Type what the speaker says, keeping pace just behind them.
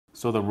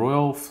So the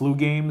Royal Flu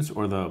Games,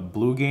 or the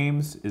Blue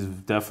Games, is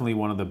definitely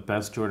one of the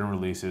best Jordan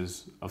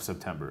releases of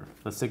September.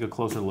 Let's take a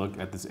closer look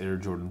at this Air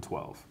Jordan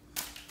 12.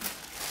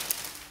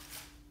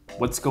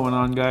 What's going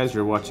on, guys?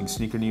 You're watching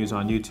Sneaker News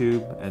on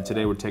YouTube, and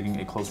today we're taking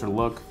a closer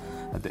look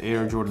at the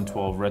Air Jordan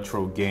 12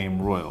 Retro Game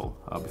Royal.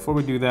 Before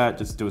we do that,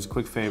 just do us a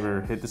quick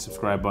favor, hit the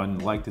subscribe button,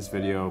 like this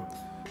video,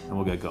 and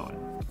we'll get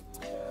going.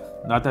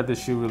 Not that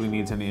this shoe really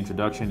needs any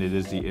introduction. It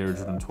is the Air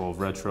Jordan 12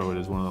 Retro. It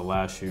is one of the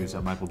last shoes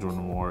that Michael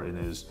Jordan wore in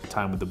his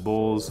time with the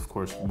Bulls, of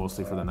course,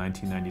 mostly for the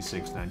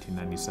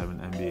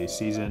 1996-1997 NBA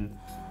season.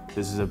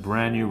 This is a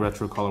brand new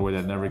retro colorway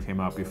that never came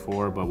out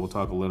before, but we'll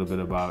talk a little bit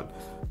about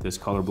this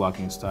color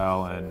blocking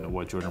style and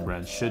what Jordan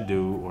Brand should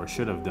do or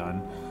should have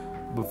done.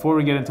 Before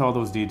we get into all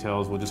those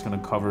details, we're just going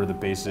to cover the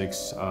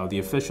basics. The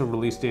official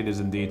release date is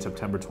indeed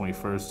September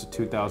 21st,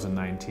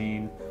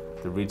 2019.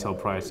 The retail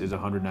price is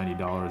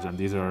 $190, and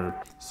these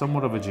are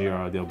somewhat of a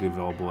GR. They'll be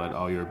available at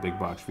all your big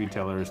box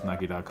retailers,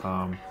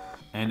 Nike.com.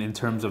 And in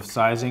terms of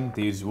sizing,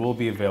 these will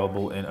be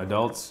available in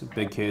adults,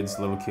 big kids,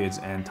 little kids,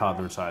 and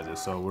toddler sizes.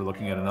 So we're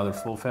looking at another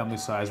full family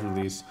size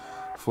release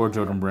for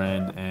Jordan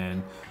Brand,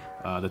 and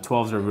the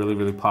 12s are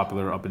really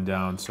popular up and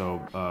down,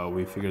 so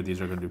we figured these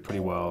are going to do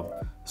pretty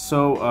well.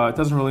 So it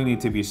doesn't really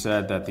need to be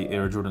said that the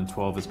Air Jordan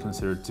 12 is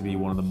considered to be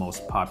one of the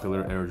most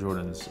popular Air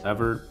Jordans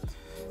ever.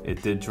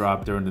 It did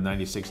drop during the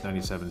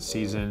 96-97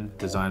 season,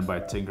 designed by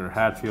Tinker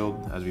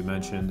Hatfield, as we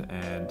mentioned,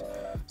 and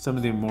some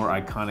of the more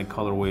iconic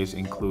colorways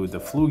include the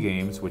Flu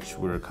Games, which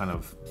we're kind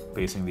of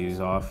basing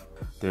these off.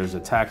 There's the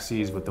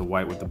Taxis with the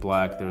white with the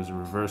black. There's a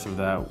reverse of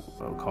that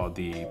called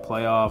the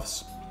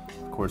Playoffs.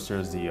 Of course,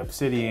 there's the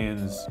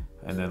Obsidians,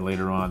 and then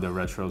later on the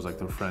retros like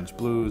the French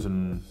Blues,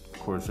 and of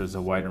course there's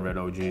the white and red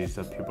OGs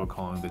that people are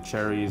calling the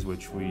Cherries,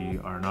 which we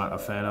are not a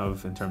fan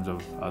of in terms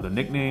of the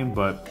nickname.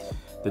 But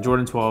the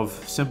Jordan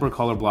 12, simple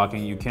color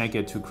blocking, you can't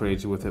get too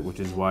crazy with it, which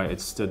is why it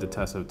stood the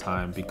test of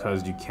time,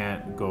 because you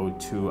can't go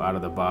too out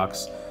of the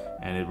box,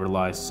 and it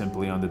relies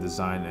simply on the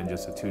design and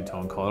just a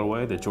two-tone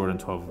colorway. The Jordan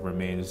 12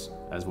 remains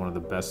as one of the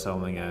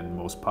best-selling and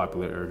most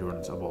popular Air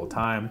Jordans of all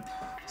time.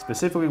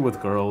 Specifically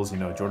with girls, you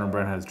know, Jordan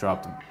Brand has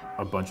dropped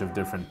a bunch of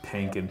different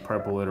pink and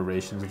purple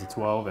iterations of the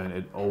 12, and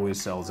it always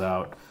sells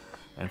out.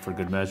 And for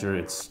good measure,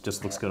 it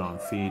just looks good on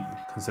feet.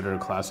 Considered a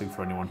classic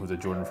for anyone who's a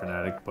Jordan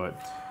fanatic,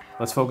 but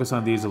let's focus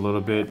on these a little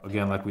bit.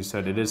 Again, like we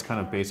said, it is kind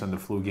of based on the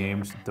Flu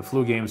Games. The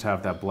Flu Games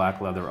have that black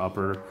leather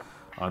upper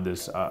on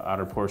this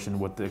outer portion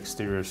with the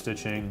exterior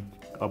stitching,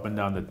 up and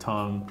down the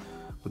tongue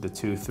with the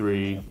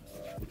 2-3.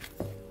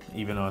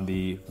 Even on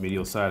the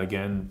medial side,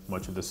 again,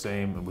 much of the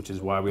same, which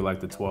is why we like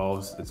the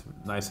 12s. It's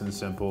nice and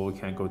simple,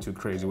 can't go too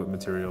crazy with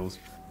materials.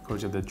 Of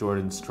course, you have the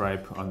Jordan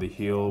stripe on the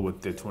heel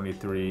with the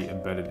 23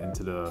 embedded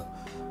into the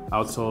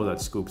outsole that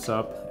scoops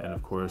up, and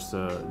of course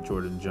the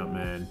Jordan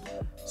Jumpman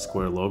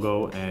square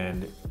logo.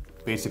 And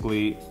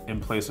basically, in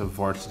place of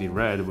Varsity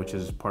Red, which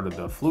is part of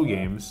the Flu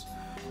Games,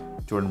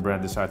 Jordan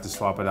Brand decided to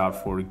swap it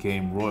out for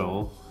Game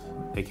Royal,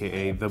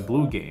 aka the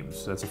Blue Games.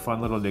 So that's a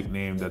fun little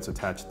nickname that's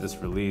attached to this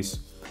release.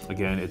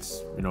 Again,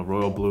 it's, you know,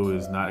 royal blue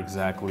is not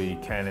exactly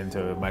canon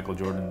to Michael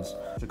Jordan's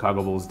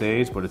Chicago Bulls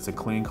days, but it's a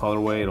clean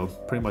colorway. It'll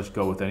pretty much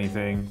go with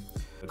anything.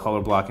 The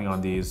color blocking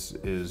on these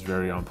is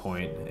very on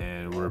point,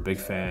 and we're a big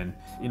fan.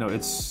 You know,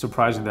 it's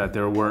surprising that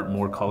there weren't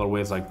more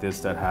colorways like this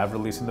that have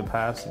released in the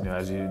past. You know,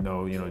 as you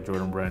know,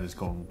 Jordan Brand is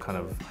going kind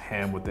of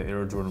ham with the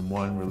Air Jordan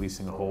 1,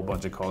 releasing a whole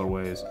bunch of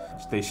colorways.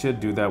 They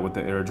should do that with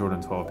the Air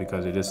Jordan 12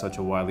 because it is such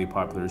a widely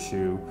popular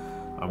shoe.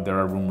 There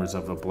are rumors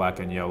of a black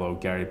and yellow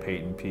Gary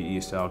Payton PE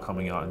style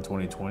coming out in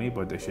 2020,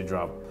 but they should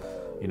drop,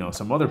 you know,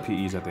 some other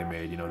PEs that they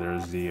made. You know,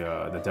 there's the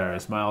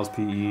Darius Miles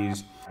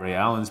PEs, Ray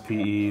Allen's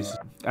PEs.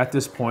 At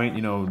this point,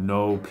 you know,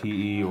 no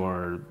PE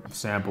or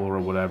sample or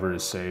whatever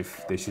is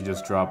safe. They should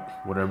just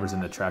drop whatever's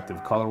an attractive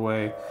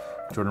colorway.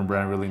 Jordan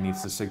Brand really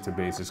needs to stick to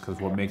basics,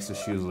 because what makes the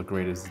shoes look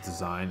great is the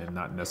design and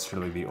not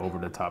necessarily the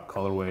over-the-top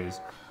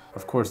colorways.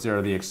 Of course, there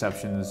are the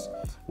exceptions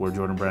where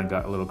Jordan Brand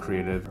got a little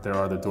creative. There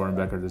are the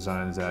Dornbecker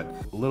designs that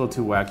a little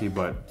too wacky,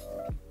 but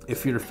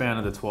if you're a fan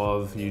of the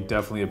 12, you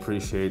definitely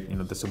appreciate, you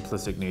know, the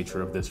simplistic nature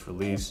of this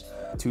release.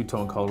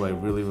 Two-tone colorway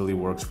really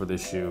works for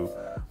this shoe.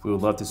 We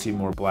would love to see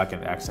more black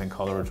and accent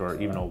colors, or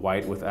even a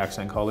white with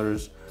accent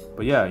colors.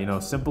 But yeah, you know,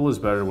 simple is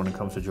better when it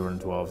comes to Jordan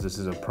 12s. This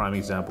is a prime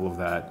example of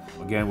that.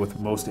 Again, with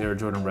most Air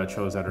Jordan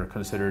retros that are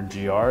considered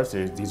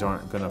GRs, these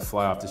aren't gonna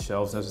fly off the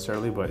shelves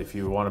necessarily, but if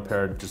you want a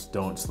pair, just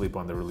don't sleep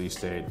on the release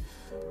date.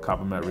 Cop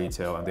them at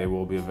retail, and they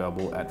will be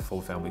available at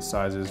full family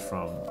sizes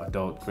from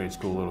adult, grade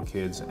school, little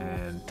kids,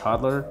 and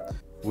toddler.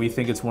 We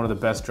think it's one of the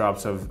best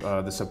drops of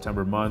the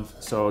September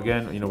month. So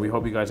again, you know, we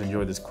hope you guys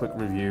enjoyed this quick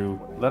review.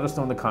 Let us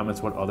know in the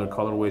comments what other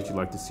colorways you'd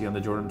like to see on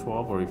the Jordan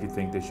 12, or if you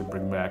think they should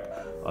bring back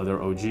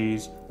other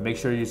OGs. Make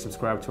sure you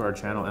subscribe to our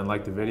channel and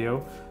like the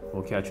video.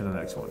 We'll catch you in the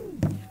next one.